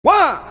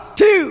1,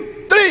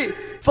 2, 3,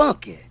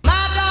 funk it. My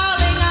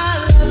darling,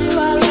 I love you,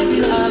 I love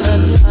you, I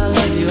love you, I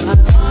love you, I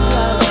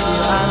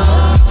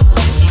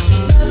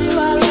love you,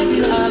 I love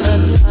you, I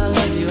love you, I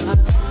love you, I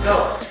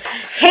love you.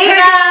 Hey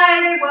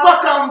guys,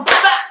 welcome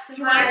back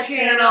to my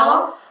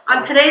channel.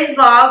 On today's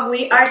vlog,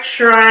 we are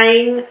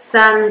trying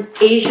some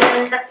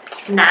Asian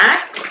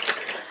snacks.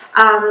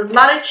 A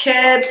lot of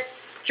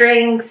chips,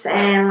 drinks,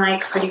 and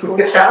like pretty cool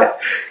stuff.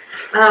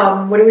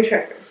 What do we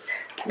try first?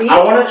 These?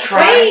 I want to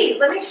try. Wait,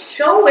 let me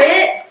show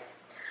it.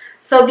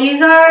 So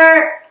these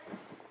are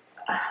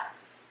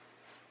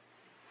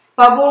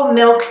bubble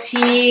milk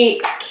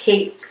tea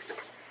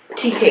cakes.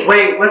 Tea cakes.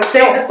 Wait, let's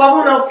save this.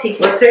 Bubble milk tea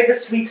cakes. Let's save the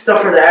sweet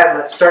stuff for the end.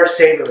 Let's start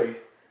savory.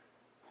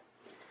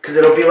 Because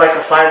it'll be like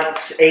a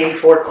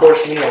 584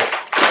 course meal.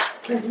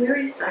 We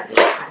already started.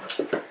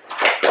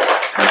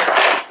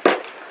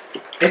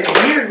 It's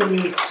weird when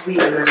you eat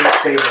sweet and then eat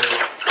savory.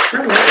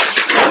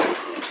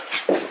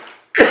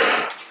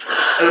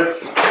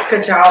 Oops.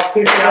 Good job.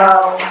 Here you go.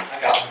 I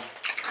got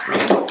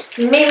one.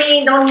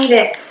 Maybe don't need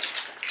it.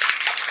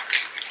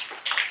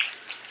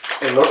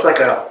 It looks like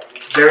a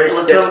very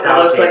stiff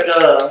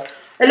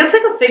It looks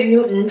like a Fig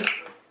Newton.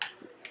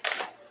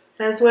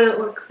 That's what it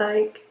looks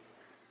like.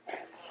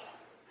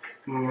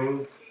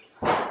 Mm.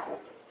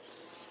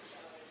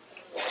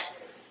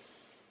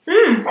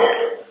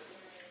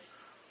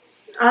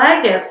 I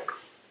like it.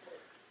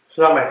 It's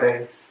not my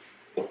thing.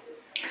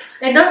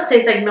 It does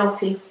taste like milk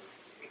tea.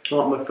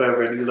 Not my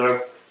favorite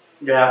either.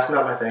 Yeah, it's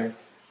not my thing.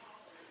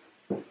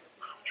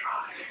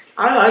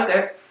 I like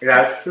it.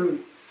 Yeah, it's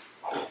too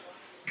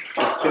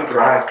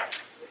dry.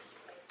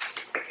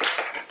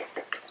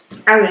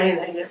 I really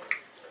like it.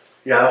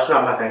 Yeah, that's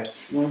not my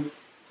thing.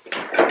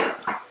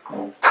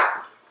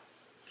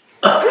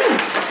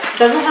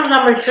 Doesn't have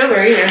that much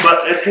sugar either.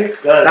 But it tastes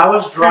good. That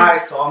was dry,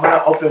 so I'm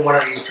gonna open one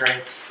of these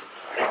drinks.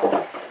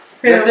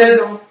 This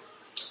is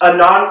a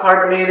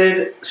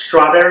non-carbonated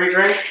strawberry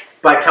drink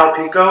by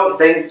Calpico.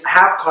 They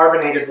have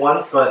carbonated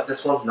ones, but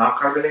this one's not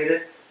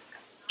carbonated.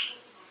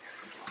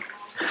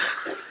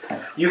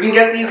 You can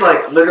get these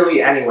like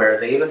literally anywhere.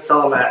 They even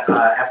sell them at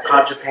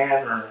Epcot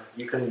Japan, or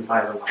you can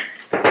buy them.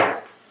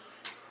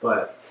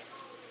 But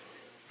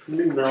it's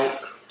gonna be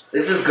milk.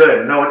 This is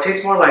good. No, it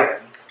tastes more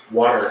like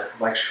water,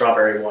 like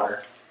strawberry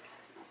water.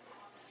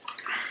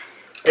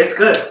 It's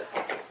good.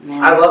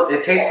 I love it.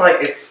 It tastes like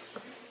it's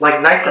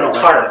like nice and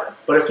tart,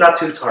 but it's not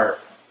too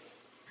tart.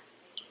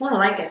 I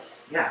like it.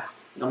 Yeah.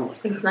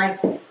 It's nice.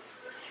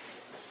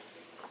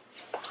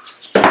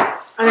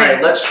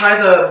 Alright, let's try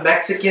the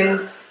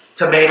Mexican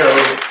tomato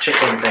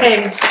chicken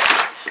thing. Okay.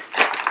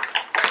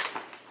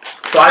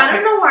 So I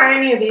don't know where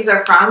any of these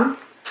are from,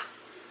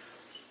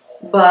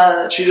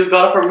 but she just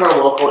got it from her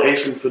local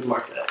Asian food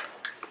market.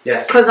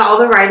 Yes. Because all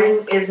the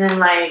writing is in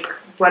like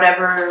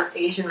whatever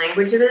Asian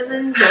language it is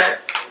in, but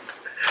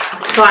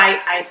so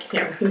I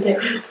can't read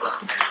it.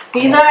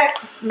 These are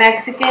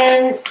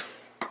Mexican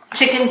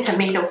chicken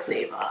tomato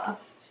flavor.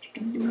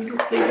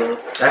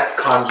 That's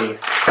kanji,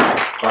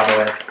 by the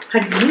way. How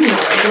do you know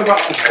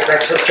it? Because I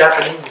took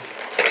Japanese.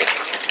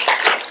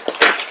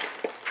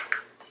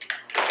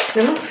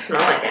 They don't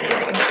smell like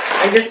anything.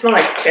 They just smell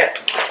like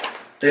chips.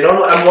 They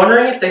don't. I'm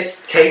wondering if they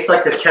taste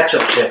like the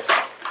ketchup chips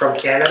from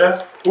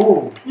Canada.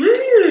 Ooh.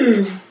 Ooh,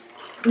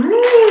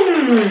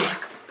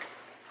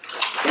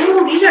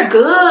 these are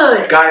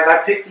good. Guys,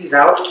 I picked these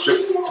out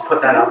just to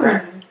put that out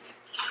there.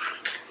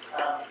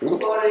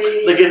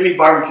 They give me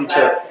barbecue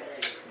chip.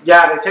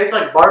 Yeah, they taste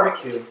like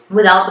barbecue.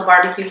 Without the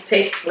barbecue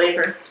taste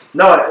flavor.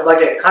 No,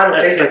 it kind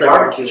of tastes like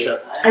barbecue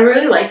chip. I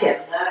really like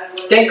it.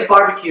 Think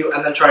barbecue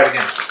and then try it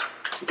again.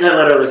 It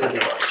literally tastes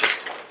like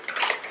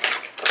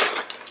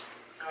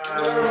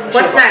barbecue.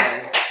 What's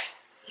next?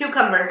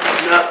 Cucumber.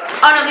 No.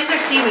 Oh no, these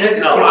are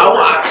seaweed. No, I'll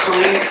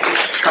actually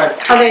try.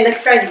 Okay,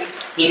 let's try these.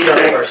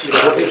 Cheetos first.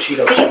 We'll do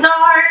Cheetos. These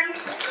are...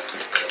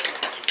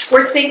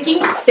 We're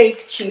thinking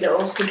steak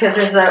Cheetos because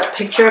there's a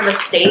picture of a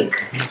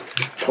steak.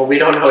 But we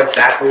don't know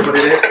exactly what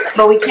it is.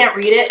 But we can't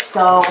read it,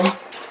 so...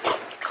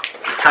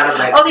 It's kind of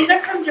like... Oh, these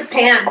are from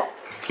Japan.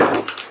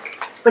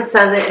 It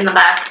says it in the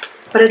back.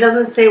 But it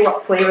doesn't say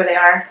what flavor they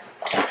are.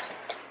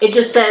 It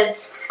just says,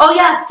 oh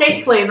yeah,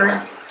 steak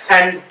flavor.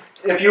 And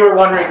if you were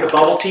wondering, the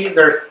bubble teas,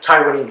 they're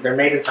Taiwanese. They're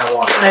made in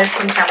Taiwan. They're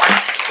from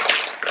Taiwan.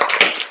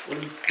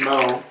 What does it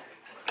smell?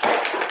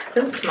 It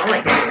doesn't smell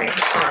like anything.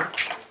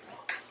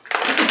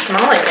 It doesn't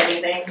smell like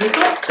anything. These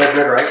look They're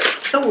good, right?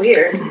 so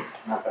weird.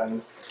 Not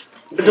bad.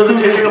 It doesn't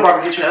taste like a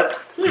barbecue chip.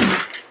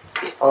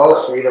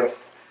 Oh, sweet.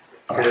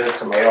 Good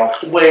tomato.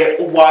 Wait,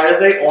 why are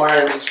they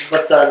orange,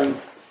 but then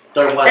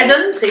they're It white?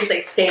 doesn't taste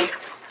like steak.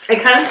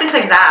 It kind of tastes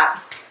like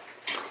that.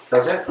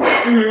 Does it?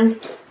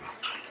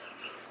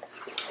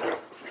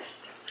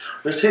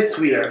 This tastes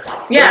sweeter.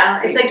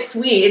 Yeah, it's like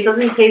sweet. It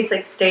doesn't taste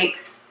like steak.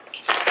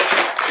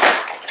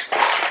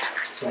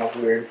 It smells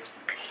weird.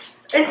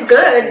 It's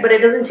good, but it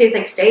doesn't taste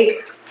like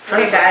steak.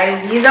 Okay,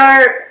 guys, these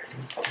are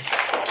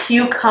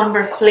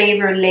cucumber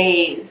flavor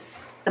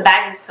Lays. The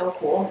bag is so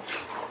cool.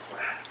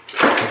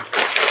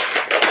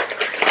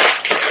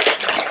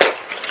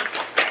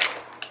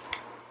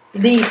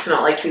 These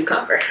smell like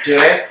cucumber. Do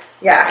they?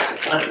 Yeah.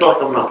 I feel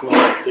like I'm not gonna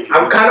like these.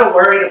 I'm kind of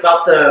worried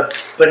about the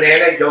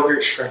banana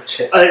yogurt shrimp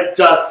chip. It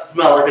does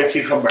smell like a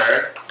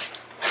cucumber.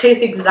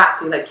 Tastes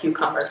exactly like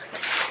cucumber.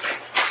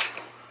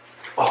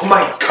 Oh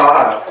my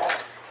god.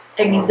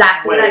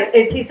 Exactly. Wait. Like,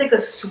 it tastes like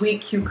a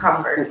sweet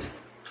cucumber.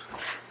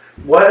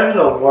 What in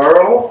the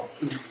world?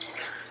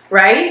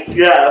 Right?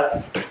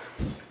 Yes.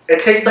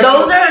 It tastes like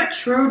Those are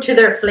true to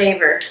their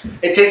flavor.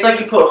 It tastes like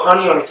you put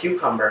honey on a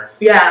cucumber.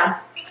 Yeah.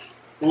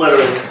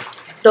 Literally.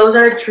 Those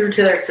are true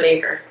to their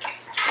flavor.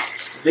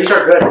 These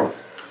are good.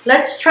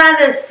 Let's try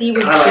the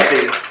seaweed I like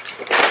chips.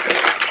 these.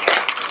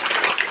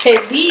 Okay,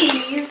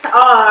 these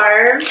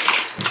are.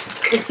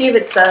 Let's see if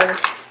it says.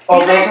 Oh,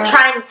 These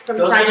are from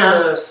Those China.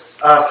 are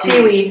the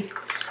Seaweed.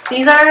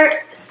 These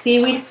are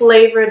seaweed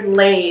flavored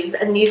Lays,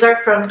 and these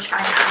are from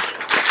China.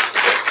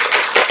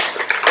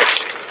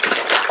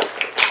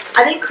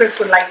 I think Chris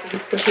would like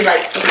these because he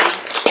likes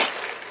seaweed.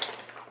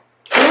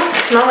 They don't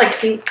smell like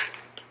seaweed.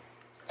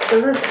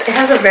 It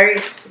has a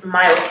very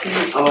mild seaweed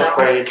I'm smell.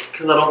 afraid,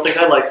 because I don't think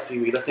I like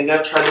seaweed. I think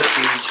I've tried the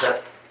seaweed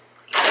chip.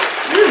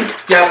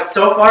 Yeah, but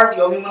so far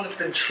the only one that's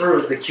been true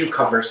is the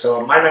cucumber,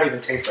 so it might not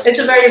even taste like It's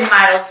a very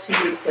mild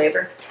seaweed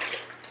flavor.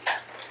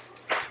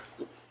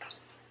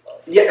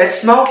 Yeah, it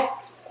smells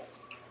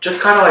just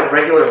kind of like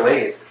regular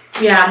Lay's.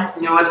 Yeah.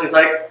 You know what it tastes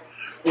like?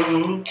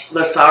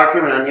 The sour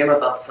cream and onion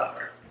without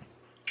sour.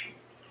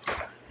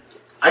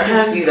 I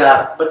can see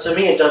that, but to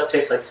me it does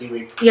taste like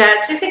seaweed.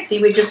 Yeah, it tastes like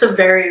seaweed, just a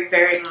very,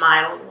 very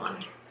mild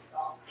one.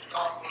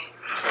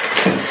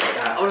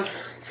 Yeah.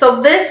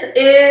 So this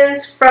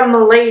is from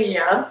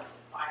Malaysia,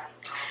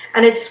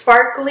 and it's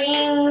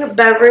sparkling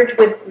beverage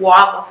with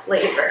guava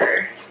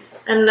flavor.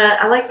 And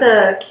I like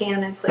the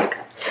can. It's like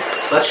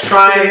Let's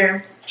try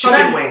clear. Hold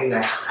chicken on. wing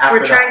next. After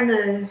We're trying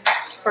the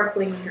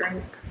sparkling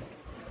drink.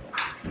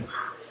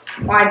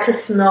 Oh, I could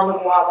smell the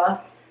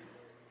guava.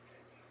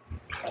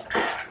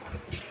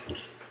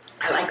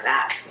 I like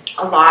that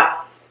a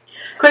lot.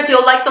 Chris,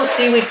 you'll like those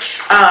seaweed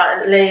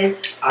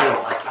Lays. I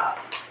don't like that.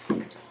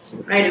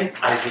 I do.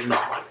 I do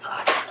not like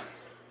that.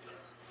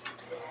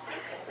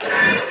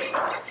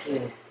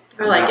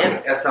 I like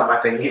it. That's not my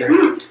thing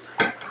either.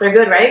 They're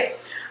good, right?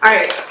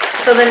 Alright,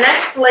 so the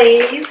next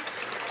Lays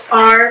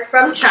are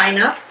from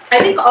China. I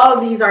think all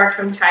of these are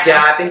from China.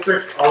 Yeah, I think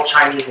they're all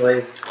Chinese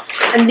Lay's.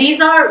 And these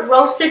are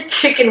roasted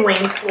chicken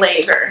wing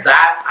flavor.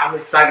 That, I'm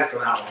excited for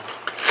that one.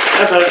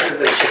 I thought it was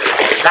the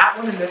chicken. That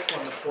one and this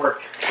one, the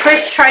pork.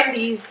 Chris, try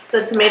these.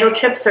 The tomato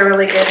chips are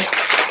really good.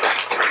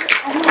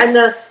 And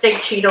the steak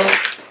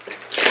Cheetos.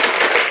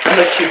 And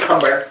the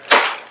cucumber.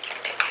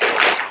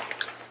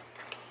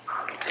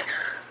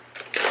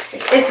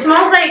 It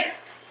smells like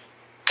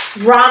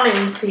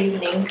ramen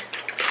seasoning.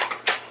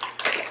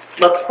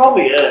 That's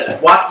probably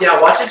it. Watch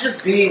it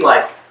just be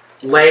like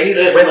Lay's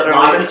It's with literally-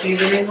 ramen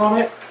seasoning on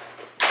it.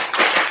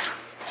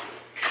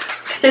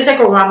 Tastes like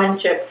a ramen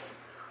chip.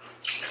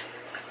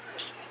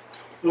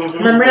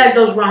 Remember like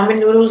those ramen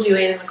noodles you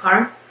ate in the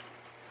car?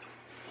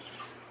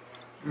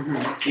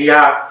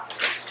 Yeah.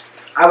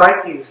 I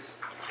like these.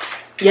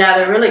 Yeah,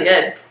 they're really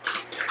good.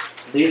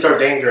 These are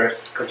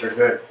dangerous because they're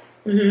good.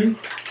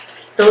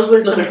 Those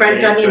with Those some are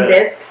French onion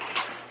dangerous. dip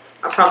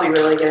are probably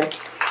really good.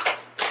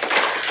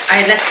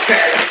 Alright, let's try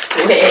the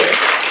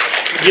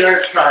squid.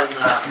 You're trying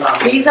that,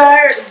 not me. These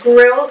are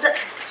grilled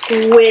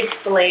squid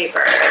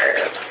flavor.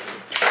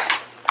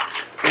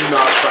 I'm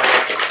not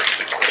trying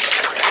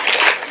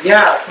it.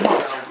 Yeah, come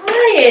on.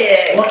 Try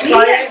it. Looks Be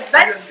like-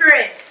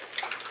 adventurous.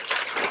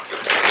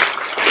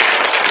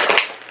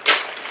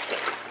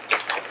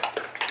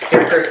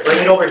 Here, Chris, bring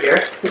it over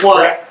here.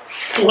 What?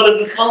 What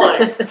does it smell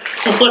like?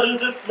 What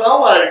does it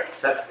smell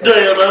like?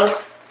 Diana?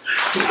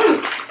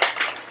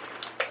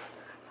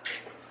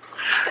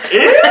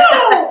 Ew!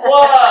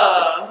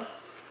 What?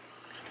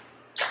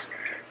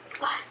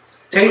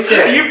 Taste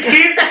it. You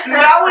keep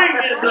smelling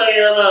it,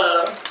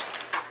 Diana!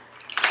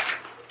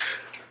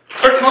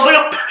 It smells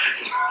like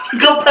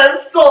a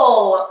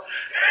pencil!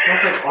 It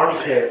smells like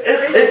armpit.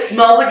 It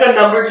smells like a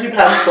number 2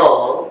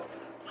 pencil.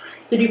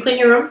 Did you clean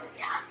your room?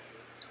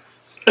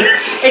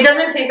 It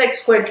doesn't taste like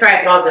squid. Try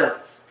It it. doesn't.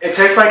 It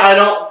tastes like I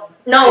don't.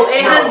 No,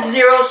 it has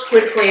zero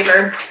squid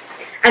flavor.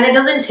 And it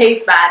doesn't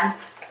taste bad.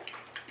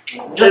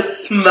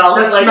 It smells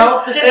the like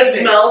smell's it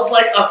disgusting. smells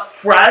like a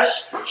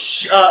fresh Pencil?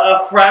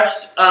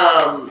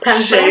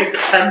 shaved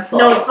pencil.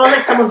 No, it smells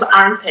like someone's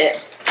armpit.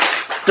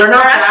 they're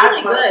not They're bad.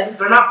 actually But, good.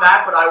 they're not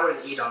bad, but I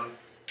wouldn't eat them.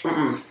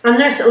 Mm-mm. And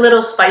they're a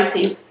little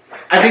spicy.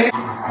 I think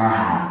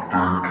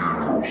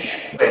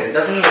it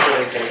doesn't even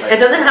really taste like It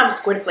doesn't have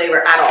squid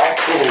flavor at all.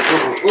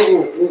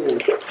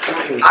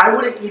 I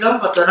wouldn't eat them,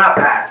 but they're not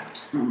bad.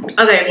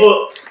 Okay.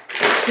 Ugh.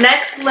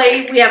 Next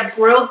Lay's, we have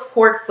grilled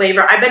pork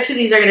flavor. I bet you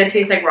these are going to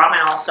taste like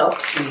ramen also.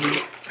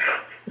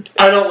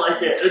 I don't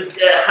like it.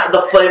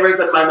 The flavor's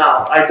in my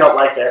mouth. I don't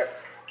like it.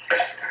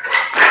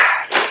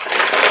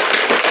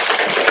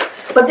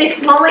 But they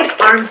smell like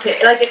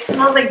armpit. Like it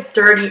smells like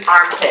dirty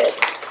armpit.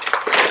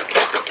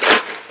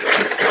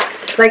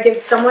 Like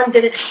if someone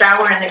didn't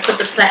shower and they put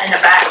the scent in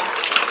a bag.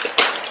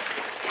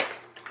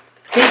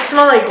 These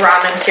smell like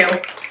ramen too.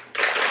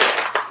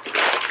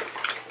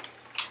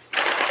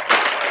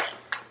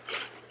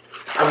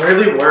 I'm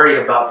really worried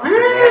about the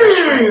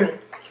banana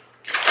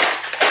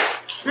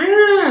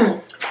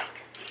shrimp.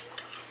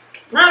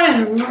 That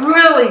is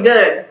really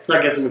good.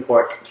 That gives me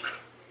pork.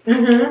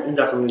 Mm-hmm.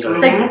 Definitely does.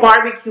 It's like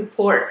barbecue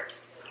pork.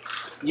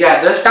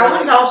 Yeah, this That really,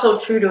 one's also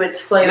true to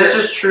its flavor. this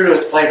is true to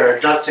its flavor.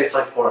 It does taste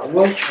like pork. I'm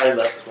gonna try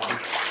this one.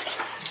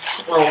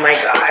 Oh my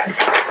god.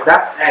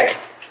 That's egg.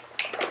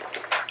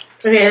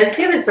 Okay, let's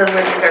see if it says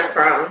where these are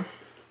from.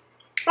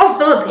 Oh,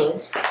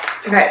 Philippines.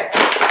 Okay.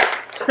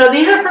 So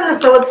these are from the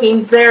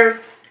Philippines. They're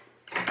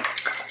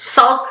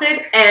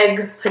salted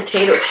egg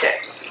potato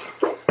chips.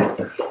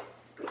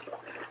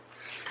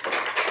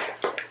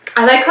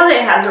 I like how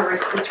it has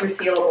it's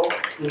resealable.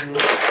 Mm-hmm.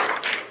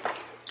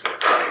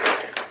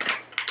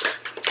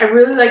 I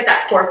really like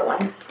that pork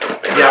one.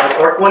 Yeah, the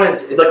pork one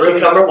is. It's The really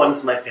cucumber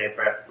one's my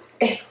favorite.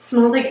 It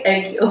smells like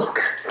egg yolk.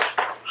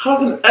 How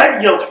does an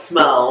egg yolk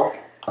smell?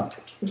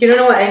 You don't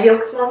know what egg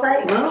yolk smells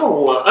like?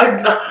 No.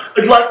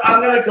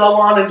 I'm gonna go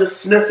on and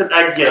just sniff an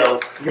egg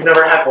yolk. You've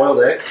never had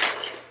boiled egg?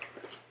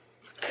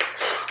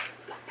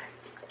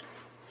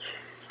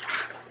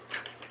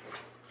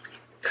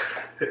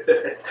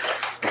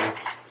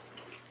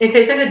 It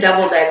tastes like a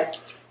deviled egg.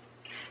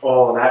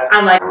 Oh, that.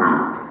 I'm like,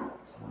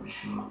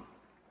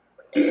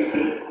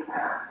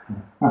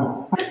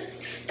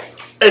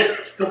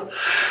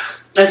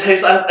 It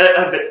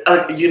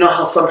tastes you know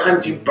how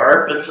sometimes you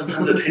burp and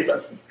sometimes it tastes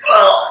like,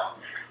 ugh.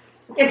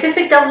 it tastes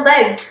like deviled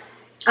eggs.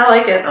 I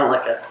like I it. don't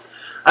like it.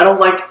 I don't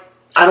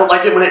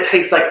like it when it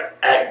tastes like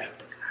egg.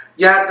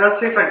 Yeah, it does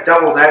taste like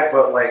deviled egg,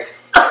 but like.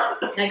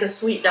 Like a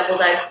sweet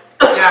deviled egg.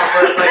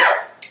 Yeah, but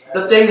like.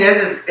 The thing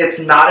is it's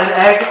not an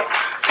egg,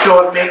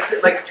 so it makes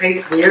it like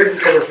taste weird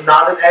because it's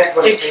not an egg,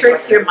 but It tastes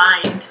tricks like your it.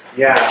 mind.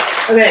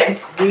 Yeah.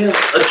 Okay, We have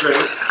a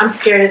drink. I'm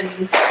scared of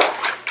these.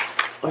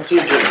 Let's do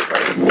a drink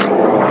first.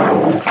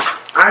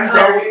 I'm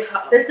very.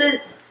 This is,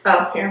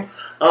 oh, here.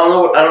 I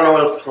don't know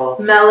what it's called.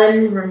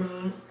 Melon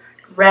ramoon.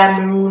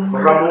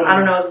 Ramoon. I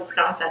don't know how to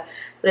pronounce that,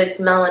 but it's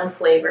melon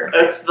flavor.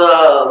 It's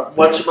the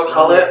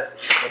whatchamacallit,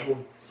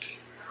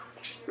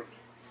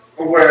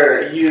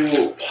 where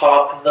you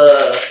pop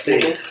the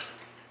thing.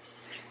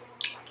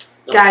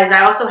 Guys,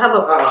 I also have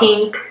a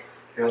pink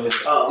Here, let me-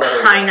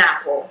 Oh.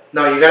 pineapple.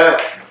 No, you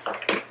gotta.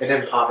 It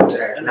didn't pop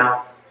there.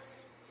 Now.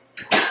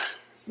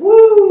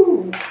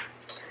 Woo!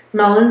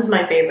 Melon's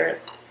my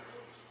favorite.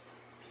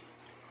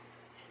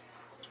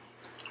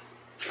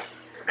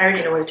 I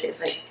already know what it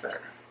tastes like,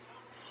 but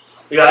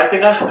Yeah, I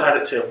think I have had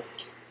it too.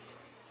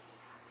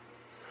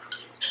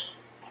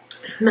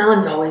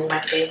 melon's always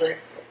my favorite.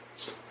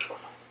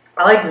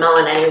 I like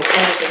melon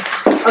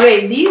anything.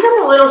 Okay, these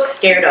I'm a little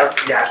scared of.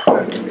 Yeah, it's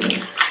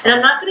good. And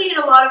I'm not going to eat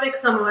a lot of it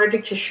because I'm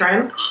allergic to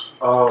shrimp.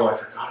 Oh, I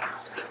forgot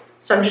about that.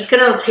 So I'm just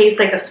going to taste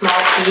like a small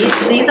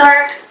piece. These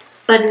are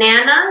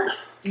banana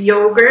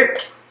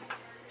yogurt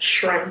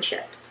shrimp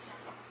chips.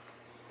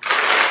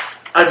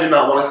 I do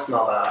not want to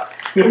smell that.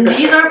 And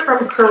these are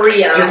from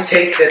Korea. Just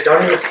taste it.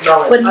 Don't even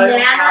smell it. Banana,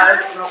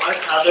 I've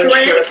had their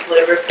shrimp. shrimp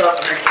flavor stuff.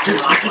 And I do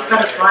Just, not you like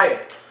gotta it. try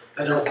it.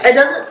 I just- It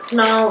doesn't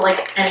smell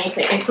like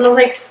anything. It smells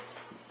like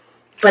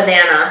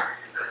banana.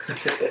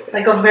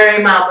 Like a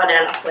very mild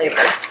banana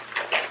flavor.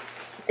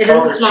 It Oh,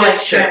 doesn't the smell like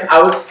chips. shrimp.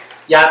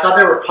 I thought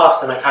they were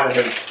puffs and I kind of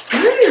didn't.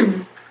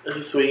 Mmm. Is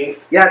it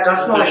sweet? Yeah, it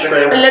does smell like Shrimp. It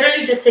shrimp.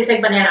 literally just tastes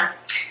like banana.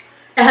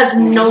 It has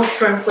no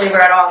shrimp flavor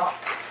at all.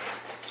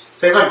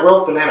 Tastes like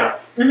grilled banana.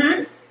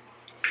 Mm-hmm.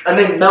 And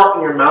they melt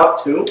in your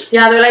mouth too.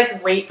 Yeah, they're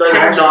like weight Does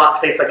patches.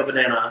 not taste like a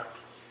banana.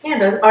 Yeah, it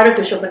does.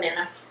 Artificial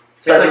banana.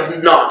 That Tastes like,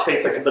 does not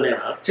taste like a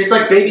banana. tastes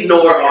like baby.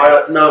 Nor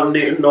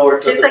bananas. nor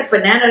does Tastes it. like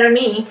banana to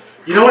me.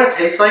 You know what it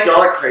tastes like?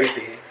 Y'all are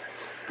crazy.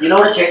 You know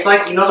what it tastes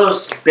like? You know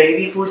those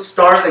baby food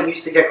stars that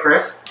used to get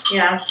crisp?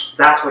 Yeah,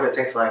 That's what it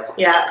tastes like.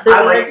 yeah. The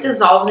I like it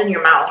dissolves in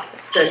your mouth.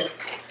 It's good.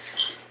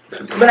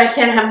 But I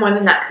can't have more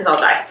than that because I'll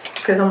die.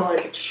 Because I'm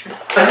allergic to shrimp.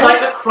 It's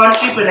like a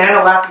crunchy banana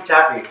Laffy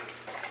Taffy.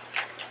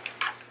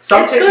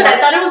 Some It's taste good. like- I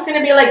thought it was going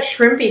to be like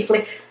shrimpy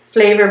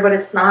flavor, but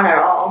it's not at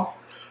all.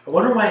 I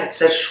wonder why it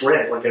says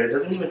shrimp. Like it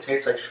doesn't even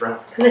taste like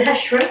shrimp. Because it has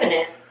shrimp in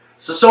it.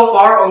 So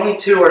far, only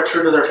two are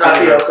true to their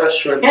flavor. Tapioca,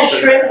 shrimp, It has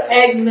sugar. shrimp,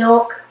 egg,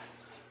 milk,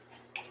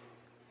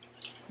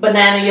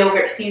 banana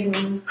yogurt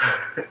seasoning.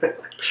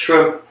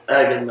 Shrimp,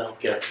 egg, and milk,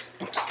 yeah.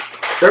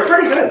 They're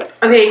pretty good.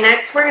 Okay,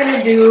 next we're going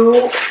to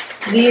do,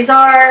 these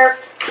are,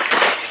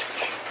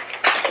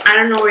 I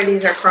don't know where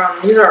these are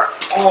from. These are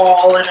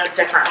all in a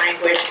different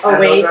language. Oh, And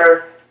wait. those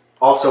are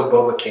also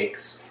boba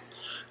cakes.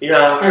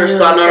 Yeah, her I was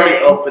son gonna already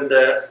say. opened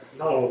it.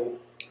 No,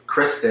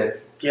 Chris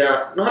did.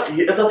 Yeah, not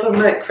you. That's what I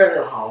meant,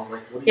 Chris. Oh, I was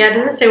like, what are Yeah, it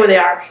you doesn't say where they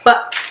are,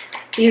 but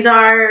these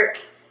are,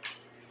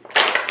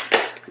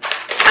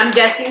 I'm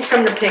guessing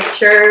from the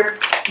picture,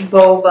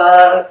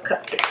 boba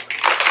cupcakes.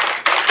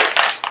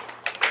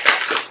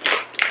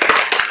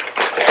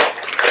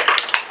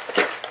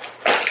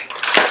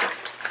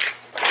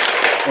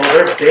 Oh,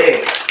 they're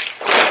big.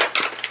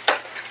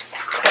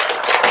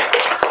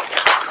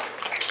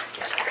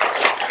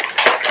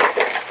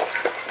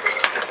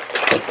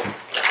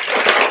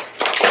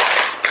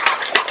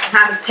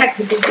 having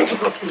technical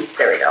difficulties.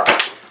 There we go.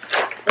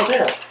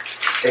 Okay.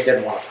 They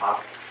didn't want to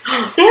pop.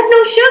 They have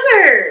no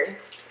sugar.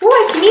 Oh,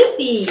 I can eat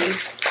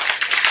these.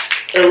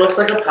 It looks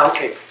like a pound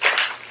cake.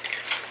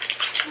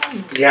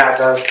 Yeah, it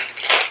does.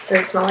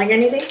 Does it smell like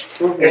anything?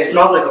 It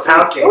smells like a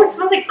pound cake. Oh, it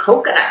smells like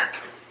coconut.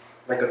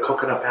 Like a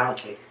coconut pound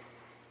cake.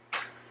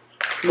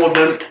 Well,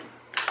 then,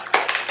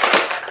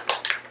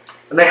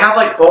 And they have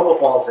like boba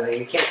balls in it.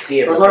 You can't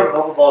see it. those aren't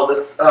bubble balls.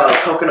 It's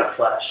coconut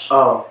flesh.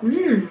 Oh,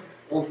 Mmm.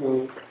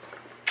 Mm-hmm.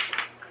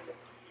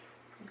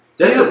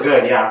 this is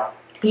good. Yeah.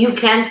 You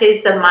can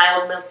taste the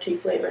mild milk tea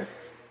flavor.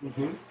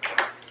 Mm-hmm.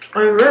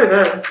 Oh, it's really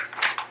good.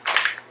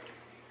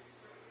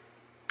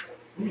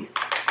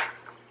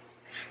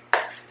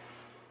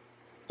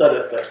 That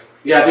is good.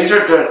 Yeah, these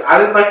are good. I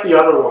didn't like the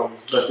other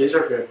ones, but these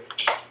are good.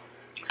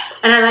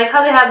 And I like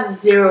how they have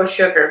 0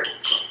 sugar.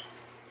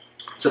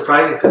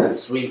 Surprising because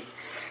it's sweet.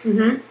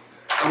 Mm-hmm.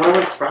 I wonder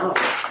what it's from.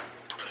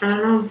 I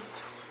don't know.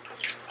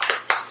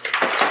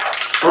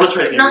 I want to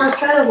try these. No, let's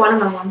try the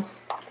watermelon ones.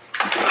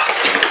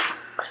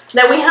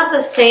 Then we have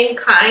the same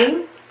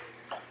kind,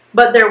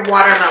 but they're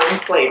watermelon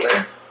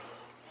flavor.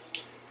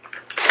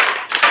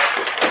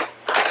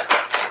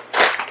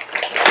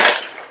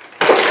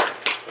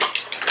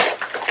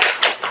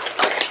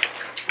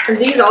 And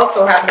these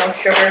also have no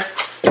sugar,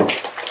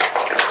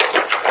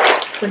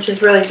 which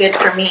is really good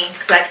for me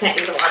because I can't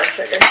eat a lot of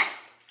sugar.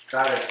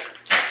 Got it.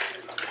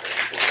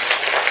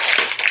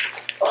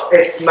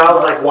 It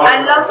smells like I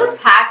watermelon. love the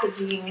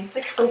packaging. It's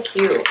like so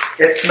cute.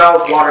 It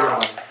smells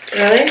watermelon.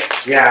 Really?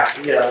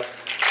 Yeah. Yeah.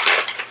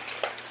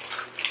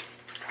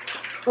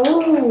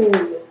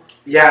 Ooh.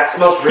 Yeah, it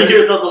smells really.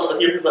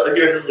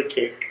 Yours is a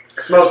cake.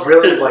 It smells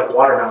really like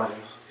watermelon.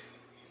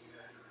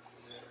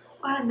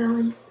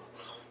 Watermelon.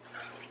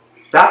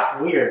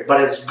 That's weird, but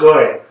it's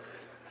good.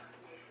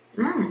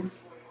 Mmm.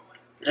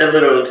 It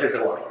literally tastes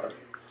like watermelon.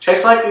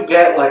 Tastes like you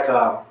get like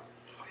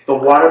the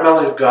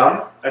watermelon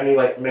gum and you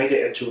like make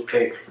it into a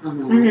cake.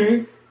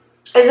 Mm-hmm.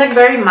 It's like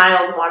very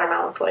mild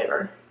watermelon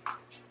flavor.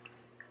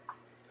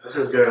 This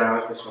is good. I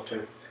like this one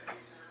too.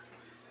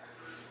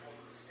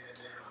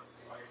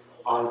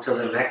 On to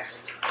the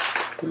next.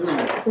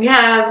 We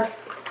have.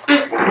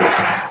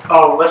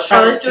 Oh, let's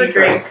try this let's do a tea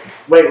drink.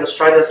 first. Wait, let's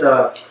try this.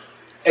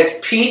 It's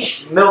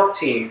peach milk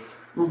tea.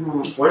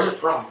 Mm-hmm. Where's it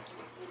from?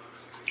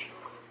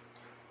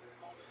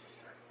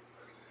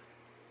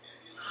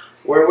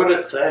 Where would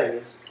it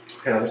say?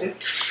 Okay, let me see.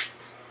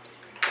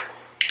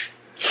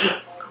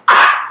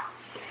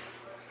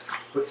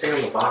 Let's say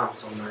on the bottom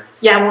somewhere.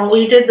 Yeah, when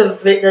we did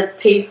the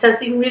taste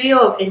testing video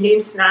of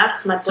Indian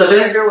snacks, my So blood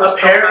this sugar was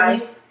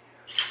apparently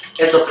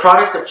it's a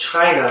product of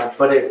China,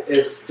 but it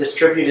is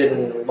distributed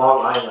in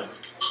Long Island.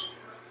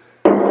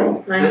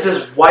 so high. This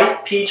is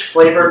white peach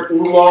flavored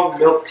oolong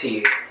milk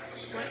tea.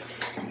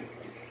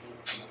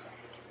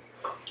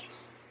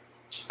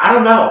 I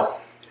don't know.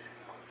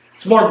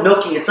 It's more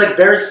milky. It's like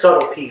very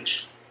subtle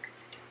peach.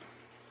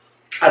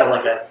 I don't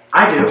like it.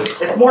 I do.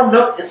 It's more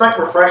milk. It's like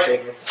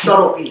refreshing. It's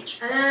subtle peach.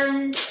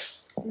 And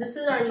this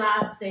is our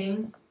last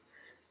thing.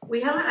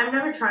 I've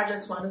never tried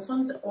this one. This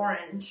one's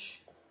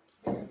orange.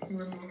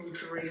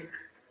 Drink.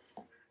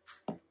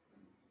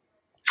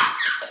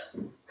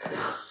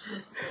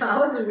 That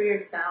was a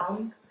weird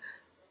sound.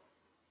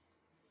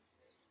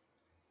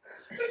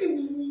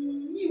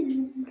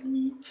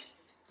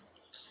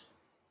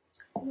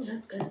 Oh,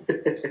 that's good.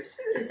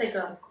 Tastes like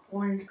a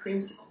orange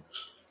creamsicle.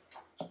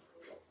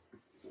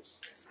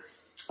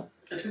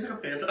 It tastes like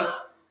a Fanta.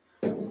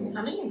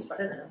 I think it's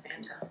better than a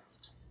Fanta.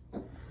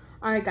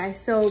 Alright guys,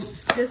 so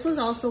this was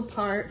also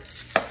part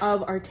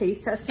of our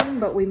taste testing,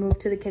 but we moved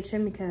to the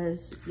kitchen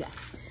because, yeah.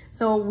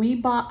 So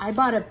I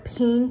bought a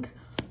pink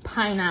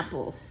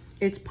pineapple.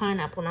 It's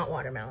pineapple, not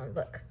watermelon,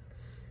 look.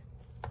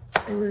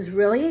 It was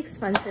really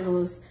expensive. It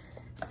was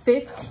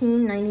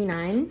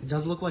 $15.99. It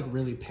does look like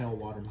really pale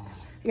watermelon.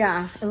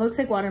 Yeah, it looks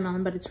like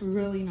watermelon, but it's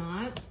really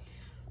not.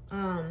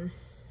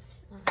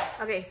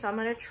 Okay, so I'm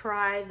gonna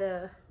try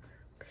the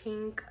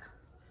pink,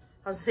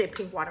 I was gonna say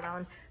pink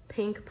watermelon,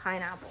 pink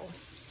pineapple.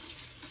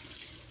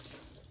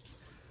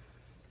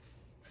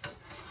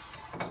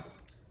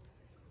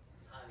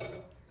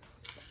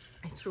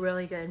 It's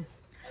really good.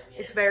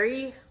 It's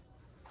very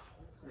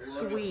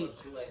sweet.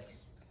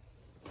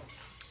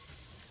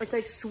 It's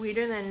like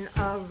sweeter than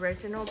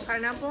original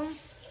pineapple.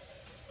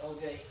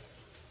 Okay.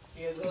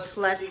 It's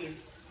less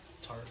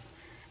tart.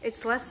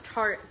 It's less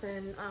tart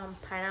than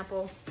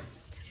pineapple.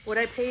 Would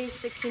I pay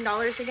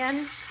 $16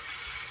 again?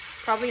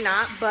 Probably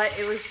not, but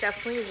it was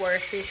definitely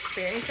worth the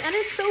experience, and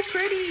it's so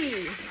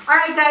pretty.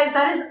 Alright guys,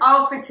 that is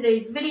all for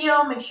today's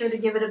video. Make sure to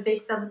give it a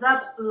big thumbs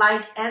up,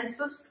 like, and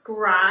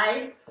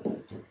subscribe.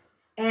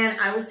 And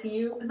I will see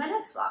you in my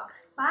next vlog.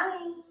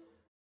 Bye!